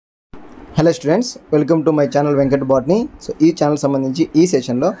Hello students, welcome to my channel Venkat botany. So ఈ channel సంబంధించి ఈ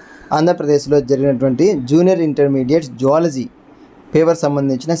సెషన్లో ఆంధ్రప్రదేశ్లో జరిగినటువంటి జూనియర్ ఇంటర్మీడియట్ జువాలజీ పేపర్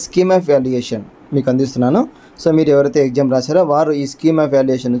సంబంధించిన స్కీమ్ ఆఫ్ వాల్యుయేషన్ మీకు అందిస్తున్నాను. సో మీరు ఎవరైతే ఎగ్జామ్ రాశారో వారు ఈ స్కీమ్ ఆఫ్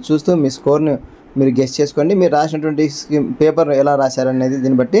వాల్యుయేషన్ చూస్తూ మీ స్కోర్ను మీరు గెస్ చేసుకోండి. మీరు రాసినటువంటి పేపర్ ఎలా రాశారనేది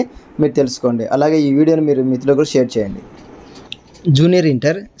దీన్ని బట్టి మీరు తెలుసుకోండి. అలాగే ఈ వీడియోని మీరు మిత్రులకు కూడా షేర్ చేయండి. Junior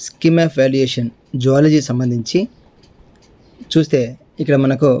inter scheme of valuation zoology సంబంధించి చూస్తే ఇక్కడ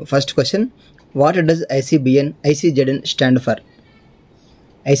మనకు first question, what does ఐసీజెడ్ఎన్ stand for?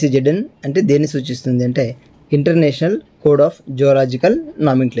 ఐసీజెడ్ఎన్ అంటే దేన్ని సూచిస్తుంది అంటే international code of zoological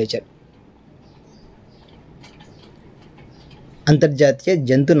nomenclature, అంతర్జాతీయ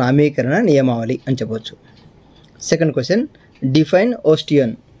జంతు నామీకరణ నియమావళి అని చెప్పవచ్చు. Second question, define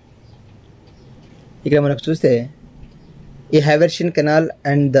ఓస్టియన్. ఇక్కడ మనకు చూస్తే ఈ హ్యావర్షియన్ canal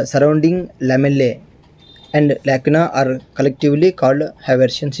and the surrounding లామెల్లే and లాక్యునా are collectively called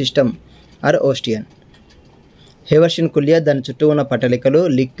హ్యావర్షియన్ system are ఓస్టియన్. హేవర్షియన్ కుల్య, దాని చుట్టూ ఉన్న పట్టలికలు,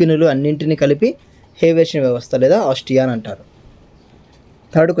 లిక్వినులు అన్నింటినీ కలిపి హేవర్షియన్ వ్యవస్థ లేదా ఆస్టియాన్ అంటారు.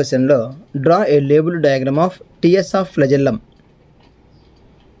 థర్డ్ క్వశ్చన్లో, draw A labelled diagram of TS of ఫ్లజెల్లం.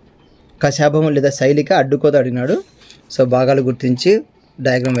 కశాభం లేదా శైలిక అడ్డుకోత అడిగినాడు. సో భాగాలు గుర్తించి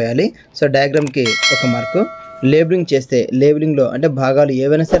డయాగ్రామ్ వేయాలి. సో డయాగ్రామ్కి ఒక మార్కు. లేబులింగ్ చేస్తే లేబులింగ్లో అంటే భాగాలు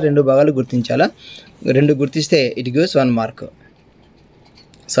ఏవైనా సరే 2 భాగాలు గుర్తించాలా, 2 గుర్తిస్తే it gives 1 mark.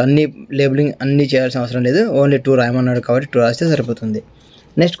 So labelling అన్నీ చేయాల్సిన అవసరం లేదు, ఓన్లీ 2 రాయమన్నాడు కాబట్టి 2 రాస్తే సరిపోతుంది.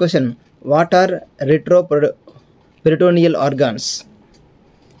 Next question, what are retroperitoneal organs?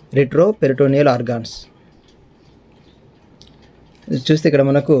 Retroperitoneal organs చూస్తే ఇక్కడ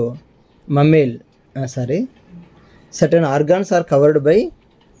మనకు certain organs are covered by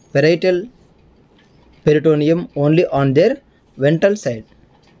parietal peritoneum only on their ventral side.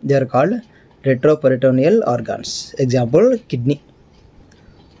 They are called retroperitoneal organs. Example, kidney.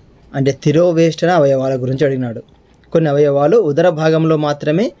 అంటే తిరోవేష్టన అవయవాల గురించి అడిగినాడు. కొన్ని అవయవాలు ఉదర భాగంలో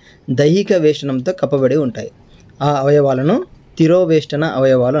మాత్రమే దైహిక వేష్టనంతో కప్పబడి ఉంటాయి. ఆ అవయవాలను తిరోవేష్టన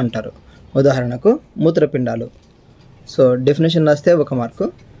అవయవాలు అంటారు. ఉదాహరణకు మూత్రపిండాలు. సో డెఫినేషన్ రాస్తే 1 మార్కు,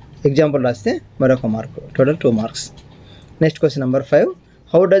 ఎగ్జాంపుల్ రాస్తే మరొక mark, total 2 marks. Next question number 5,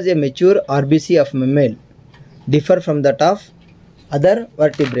 how does a mature RBC of mammal differ from that of other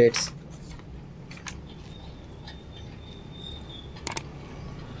vertebrates?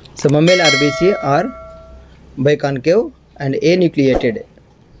 So mammal RBC are biconcave and anucleated.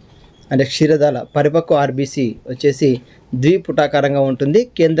 అంటే క్షీరదాల పరిపక్వ RBC వచ్చేసి ద్విపుటాకారంగా ఉంటుంది,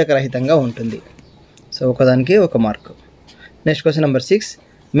 కేంద్రకరహితంగా ఉంటుంది. So ఒకదానికి 1 mark. Next question number 6,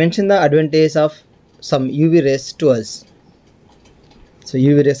 mention the advantage of some UV rays to us. So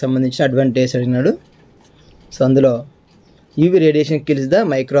UV rays సంబంధించిన advantage అడిగినాడు. So అందులో UV radiation kills the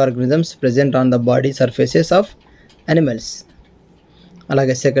micro organisms present on the body surfaces of animals.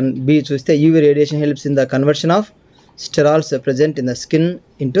 అలాగే second B చూస్తే UV radiation helps in the conversion of sterols present in the skin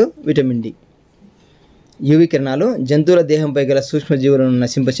into vitamin D. UV కిరణాలు జంతువుల దేహంపై గల సూక్ష్మజీవులను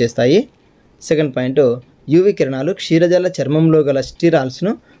నశింపచేస్తాయి. Second point, UV కిరణాలు క్షీరజాల చర్మంలో గల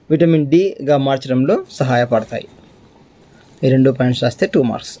స్టిరాల్స్ను vitamin డిగా మార్చడంలో సహాయపడతాయి. ఈ 2 పాయింట్స్ రాస్తే 2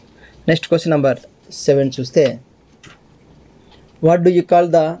 మార్క్స్. నెక్స్ట్ క్వశ్చన్ నెంబర్ 7 చూస్తే, what do you call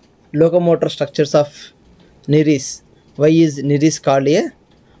the locomotor structures of నిరీస్? Why is నిరీస్ called a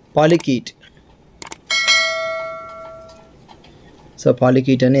పాలికీట్? So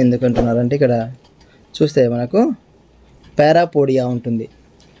పాలికీట్ అని ఎందుకంటున్నారంటే ఇక్కడ చూస్తే మనకు పారాపోడియా ఉంటుంది.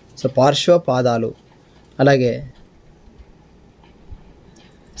 సో పార్శ్వ పాదాలు. అలాగే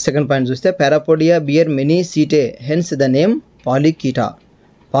సెకండ్ పాయింట్ చూస్తే parapodia beer many సీటే hence the name పాలికీటా.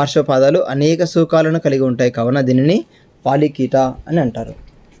 పార్శ్వపాదాలు అనేక శూకాలను కలిగి ఉంటాయి కావున దీనిని పాలికీటా అని అంటారు.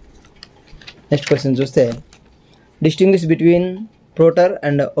 నెక్స్ట్ క్వశ్చన్ చూస్తే, డిస్టింగ్విష్ బిట్వీన్ ప్రోటర్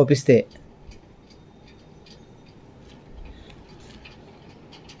అండ్ ఓపిస్తే.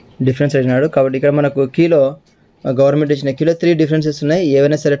 డిఫరెన్స్ అడిగినాడు కాబట్టి ఇక్కడ మనకు కీలో గవర్నమెంట్ ఇచ్చిన కీలో 3 డిఫరెన్సెస్ ఉన్నాయి.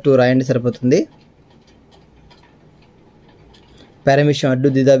 ఏవైనా సరే 2 రాయండి సరిపోతుంది. పారామిషం అడ్డు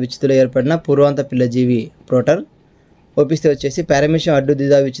దిదా విచ్యుతిలో ఏర్పడిన పూర్వాంత పిల్లజీవి ప్రోటర్. ఓపిస్తే వచ్చేసి పారామిషం అడ్డు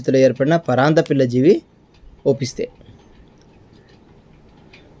దిదా విచ్యుతిలో ఏర్పడిన పరాంత పిల్లజీవి ఓపిస్తే.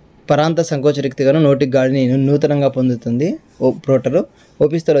 పరాంత సంకోచరిక్తిగాను నోటికి గాలిని నూతనంగా పొందుతుంది ప్రోటరు.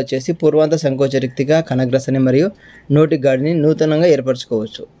 ఓపిస్తలో వచ్చేసి పూర్వాంత సంకోచరిక్తిగా కణగ్రసని మరియు నోటికి గాలిని నూతనంగా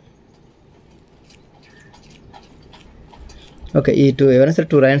ఏర్పరచుకోవచ్చు. ఓకే, ఈ 2 ఏవైనా సరే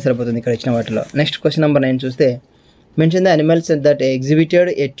 2 రాయండి సరిపోతుంది ఇక్కడ ఇచ్చిన వాటిలో. నెక్స్ట్ క్వశ్చన్ నెంబర్ 9 చూస్తే, mention the animals that exhibited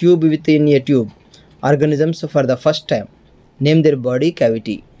a tube within a tube organisms for the first time. Name their body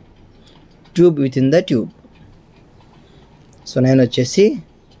cavity. Tube within the tube. So 9 వచ్చేసి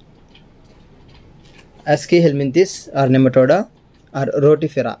Asci helminthes or nematoda, are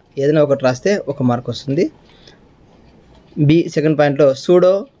రోటిఫెరా ఏదైనా ఒకటి రాస్తే ఒక mark వస్తుంది. B second పాయింట్లో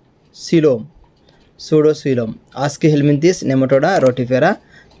సూడోసీలోమ్ ఆస్కిహెల్మింథిస్ నెమటోడా రోటిఫెరా.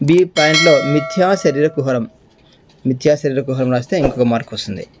 B పాయింట్లో మిథ్యా శరీర కుహరం రాస్తే ఇంకొక మార్క్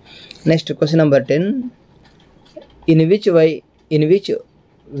వస్తుంది. Next question number 10, in which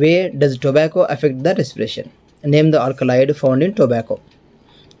way does tobacco affect the respiration? Name the alkaloid found in tobacco.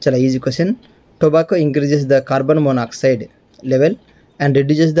 చాలా easy question. Tobacco increases the carbon monoxide level and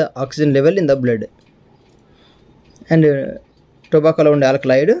reduces the oxygen level in the blood. And టొబాకోలో ఉండే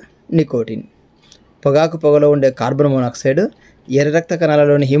alkaloid nicotine. పొగాకులో ఉండే carbon monoxide ఎర్ర రక్త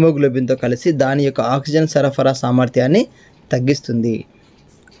కణాలలోని హిమోగ్లోబిన్తో కలిసి దాని యొక్క oxygen సరఫరా సామర్థ్యాన్ని తగ్గిస్తుంది.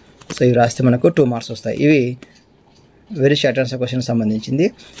 సో ఇవి రాస్తే మనకు 2 మార్క్స్ వస్తాయి. ఇవి వెరీ షార్ట్ ఆన్సర్ క్వశ్చన్ సంబంధించింది.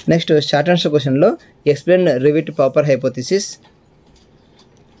 నెక్స్ట్ షార్ట్ ఆన్సర్ క్వశ్చన్లో ఎక్స్ప్లెయిన్ రివిట్ పాపర్ హైపోథిసిస్.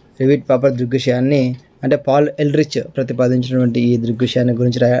 రివిట్ పాపర్ దృగ్విషయాన్ని అంటే పాల్ ఎల్రిచ్ ప్రతిపాదించినటువంటి ఈ దృగ్విషయాన్ని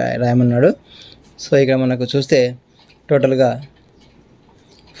గురించి రాయమన్నాడు. సో ఇక్కడ మనకు చూస్తే టోటల్గా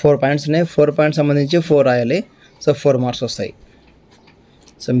 4 పాయింట్స్ ఉన్నాయి. 4 పాయింట్స్ సంబంధించి 4 రాయాలి. సో 4 మార్క్స్ వస్తాయి.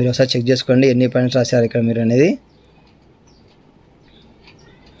 సో మీరు ఒకసారి చెక్ చేసుకోండి ఎన్ని పాయింట్స్ రాశారు ఇక్కడ మీరు అనేది.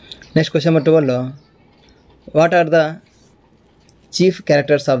 Next question number 12లో what are the chief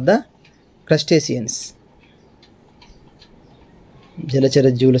characters of the crustaceans? జలచర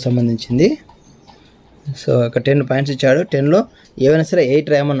జీవులకు సంబంధించింది. సో ఒక 10 పాయింట్స్ ఇచ్చాడు. 10లో ఏవైనా సరే 8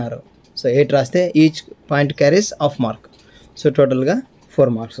 రాయమన్నారు. సో 8 రాస్తే each point carries half mark. So టోటల్గా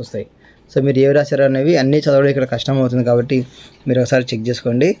 4 మార్క్స్ వస్తాయి. సో మీరు ఏవి రాశారో అనేవి అన్నీ చదవడం ఇక్కడ కష్టం అవుతుంది కాబట్టి మీరు ఒకసారి చెక్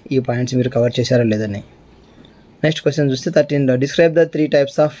చేసుకోండి ఈ పాయింట్స్ మీరు కవర్ చేశారో లేదని. నెక్స్ట్ క్వశ్చన్ చూస్తే 13లో describe the 3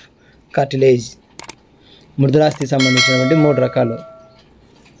 types of cartilage. మృదులాస్థికి సంబంధించినటువంటి 3 రకాలు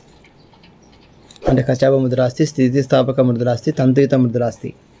అంటే కచాప మృదులాస్థి, స్థితిస్థాపక మృదులాస్థి, తంతుయుత మృదులాస్థి.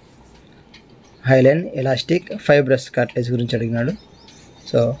 హైలైన్, ఎలాస్టిక్, ఫైబ్రస్ కార్టిలేజ్ గురించి అడిగినాడు.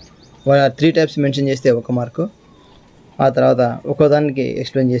 సో 3 టైప్స్ మెన్షన్ చేస్తే 1 మార్కు, ఆ తర్వాత ఒక్కోదానికి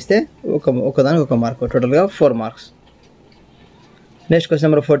ఎక్స్ప్లెయిన్ చేస్తే ఒక్కోదానికి 1 మార్కు, టోటల్గా 4 marks. Next question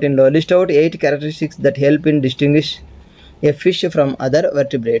number 14లో list out 8 characteristics that help in distinguish A fish from other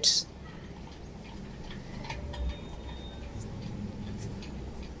vertebrates.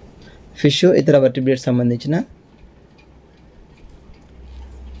 Fish ఇతర వర్టిబ్రేట్స్ సంబంధించిన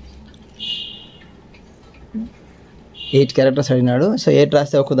 8 క్యారెక్టర్స్ అడిగినాడు. సో 8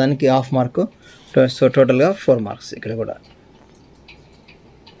 రాస్తే ఒకదానికి హాఫ్ మార్కు. సో టోటల్గా 4 మార్క్స్ ఇక్కడ కూడా.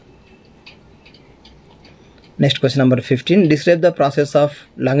 Next question number 15 describe the process of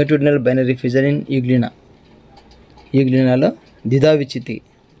longitudinal binary fission in euglena. యూగ్లినాలో ద్విధా విచ్ఛితి,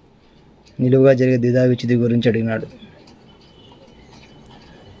 నిలువుగా జరిగే ద్విధా విచ్ఛితి గురించి అడిగినాడు.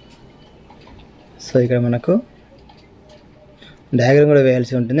 సో ఇక్కడ మనకు డయాగ్రామ్ కూడా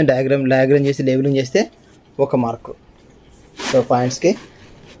వేయాల్సి ఉంటుంది. డయాగ్రామ్ చేసి లేబులింగ్ చేస్తే 1 మార్కు. సో పాయింట్స్కి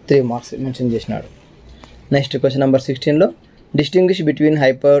 3 మార్క్స్ మెన్షన్ చేసినాడు. Next question number 16లో distinguish between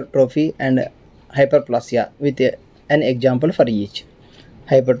hypertrophy and hyperplasia with an example for each.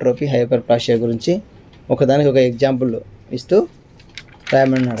 Hypertrophy, hyperplasia గురించి ఒకదానికి ఒక ఎగ్జాంపుల్ ఇస్తూ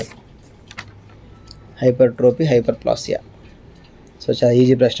రాయమన్నాడు. Hypertrophy, hyperplasia. సో చాలా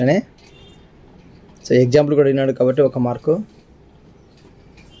ఈజీ ప్రశ్ననే. సో ఎగ్జాంపుల్ కూడా అడిగినాడు కాబట్టి 1 మార్కు,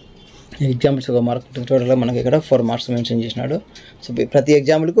 ఎగ్జాంపుల్స్ 1 మార్క్. టోటల్గా మనకి ఇక్కడ 4 మార్క్స్ మెన్షన్ చేసినాడు. సో ప్రతి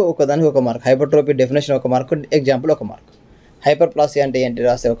ఎగ్జాంపుల్కు ఒకదానికి 1 mark. Hypertrophy definition 1 mark, example 1 mark. Hyperplasia అంటే ఏంటి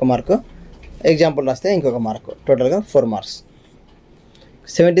రాస్తే 1 మార్కు, ఎగ్జాంపుల్ రాస్తే ఇంకొక మార్కు. టోటల్గా 4 మార్క్స్.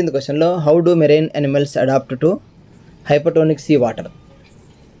 17th క్వశ్చన్లో how do marine animals adapt to hypertonic sea water.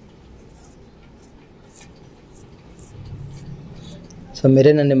 So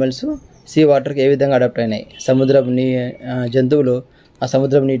marine animals see వాటర్కి ఏ విధంగా అడాప్ట్ అయినాయి, సముద్రపు జంతువులు ఆ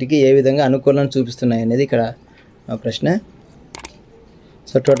సముద్రపు నీటికి ఏ విధంగా అనుకూలన చూపిస్తున్నాయి అనేది ఇక్కడ ప్రశ్న.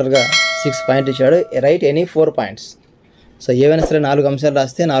 సో టోటల్గా 6 పాయింట్ ఇచ్చాడు. Right any 4 points. సో ఏవైనా సరే 4 అంశాలు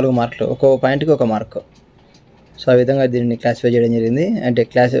రాస్తే 4 మార్కులు, ఒక్కొక్క పాయింట్కి 1 మార్కు. సో ఆ విధంగా దీన్ని క్లాసిఫై చేయడం జరిగింది, అంటే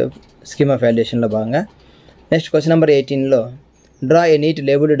స్కీమ్ ఆఫ్ వాల్యుయేషన్లో భాగంగా. Next question number 18లో draw A neat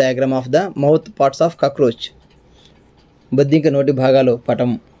labelled diagram of the mouth parts of cockroach. బొద్దింక నోటి భాగాలు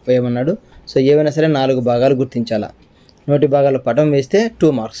పటం వేయమన్నాడు. సో ఏవైనా సరే 4 భాగాలు గుర్తించాలా. నోటి భాగాలు పటం వేస్తే 2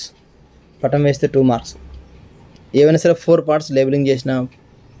 మార్క్స్, పటం వేస్తే 2 మార్క్స్. ఏవైనా సరే 4 పార్ట్స్ లేబులింగ్ చేసిన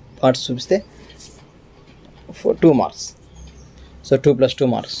పార్ట్స్ చూపిస్తే 2 మార్క్స్. So 2 + 2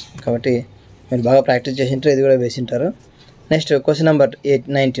 marks. కాబట్టి మీరు బాగా ప్రాక్టీస్ చేసింటారు, ఇది కూడా వేసింటారు. Next question number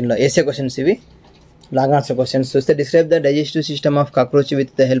 19లో SA questions. ఇవి లాంగ్ ఆన్సర్ క్వశ్చన్స్. చూస్తే describe the digestive system of cockroach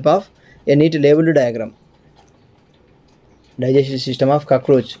with the help of A neat labelled diagram. Digestive system of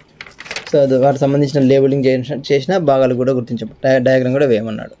cockroach. So వాటికి సంబంధించిన లేబులింగ్ చేసిన భాగాలు కూడా డయాగ్రామ్ కూడా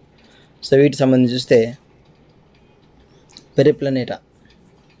వేయమన్నాడు. సో వీటికి సంబంధించి చూస్తే పెరిప్లనేటా.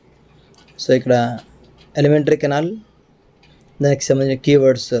 సో ఇక్కడ ఎలిమెంటరీ కెనాల్, దానికి సంబంధించిన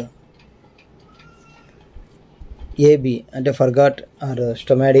కీవర్డ్స్ ఏబి అంటే ఫర్గాట్ ఆర్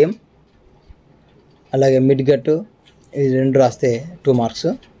స్టొమాడియం, అలాగే మిడ్ గట్టు ఇది 2 రాస్తే 2 మార్క్స్,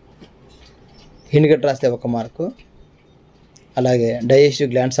 హిండ్ గట్ రాస్తే 1 మార్కు, అలాగే డైజెస్టివ్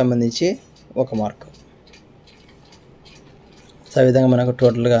గ్లాండ్ సంబంధించి 1 మార్కు. సో ఆ విధంగా మనకు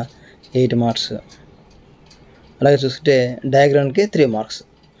టోటల్గా 8 మార్క్స్. అలాగే చూసుకుంటే డయాగ్రామ్కి 3 మార్క్స్.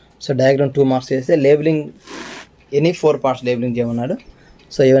 సో డయాగ్రామ్ 2 మార్క్స్ చేస్తే లేబులింగ్ ఎనీ 4 పార్ట్స్ లేబులింగ్ చేయమన్నాడు.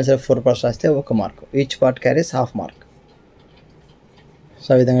 సో ఏమైనా సరే 4 పార్ట్స్ రాస్తే 1 mark. Each part carries ½ mark. So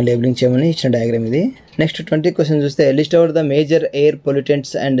ఆ విధంగా లేబులింగ్ చేయమని ఇచ్చిన డయాగ్రామ్ ఇది. నెక్స్ట్ 20 క్వశ్చన్ చూస్తే list out the major air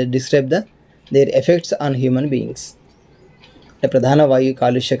pollutants and describe there effects on human beings. అంటే ప్రధాన వాయు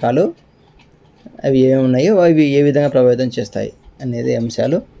కాలుష్యకాలు అవి ఏమేమి ఉన్నాయో అవి ఏ విధంగా ప్రభావితం చేస్తాయి అనేది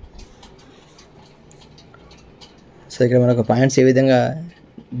అంశాలు. సో ఇక్కడ మనకు పాయింట్స్ ఏ విధంగా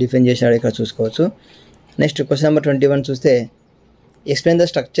డిఫైన్ చేశాడో ఇక్కడ చూసుకోవచ్చు. నెక్స్ట్ క్వశ్చన్ నెంబర్ 21 చూస్తే explain the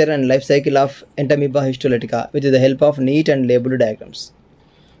structure and life cycle of Entamoeba హిస్టోలటికా with the help of neat and labelled diagrams.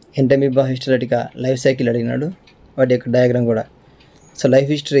 Entamoeba హిస్టోలటికా life cycle అడిగినాడు, వాటి యొక్క డయాగ్రామ్ కూడా. So life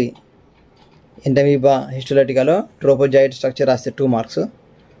history Entamoeba హిస్టోలటికాలో ట్రోపోజాయిడ్ structure రాస్తే 2 marks.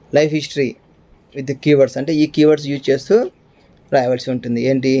 Life history with keywords అంటే ఈ keywords use చేస్తూ రాయవలసి ఉంటుంది.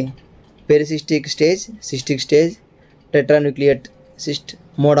 ఏంటి? పెరిసిస్టిక్ stage, cystic stage, టెట్రాన్యూక్లియట్ cyst,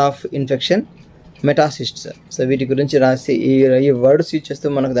 mode of infection, మెటాసిస్ట్స్. So వీటి గురించి రాసి ఈ వర్డ్స్ యూజ్ చేస్తూ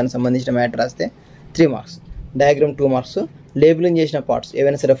మనకు దానికి సంబంధించిన మ్యాటర్ రాస్తే 3 మార్క్స్. Diagram 2 marks. లేబులింగ్ చేసిన పార్ట్స్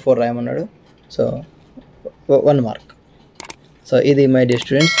ఏవైనా సరే 4 రాయమన్నాడు. So 1 mark. సో ఇది మై డియర్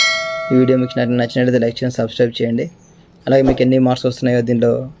స్టూడెంట్స్, ఈ వీడియో మీకు నచ్చినట్లయితే లైక్ చేయండి, సబ్స్క్రైబ్ చేయండి. అలాగే మీకు ఎన్ని మార్క్స్ వస్తున్నాయో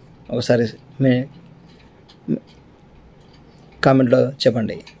దీంట్లో ఒకసారి కామెంట్లో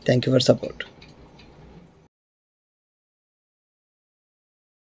చెప్పండి. Thank you for support.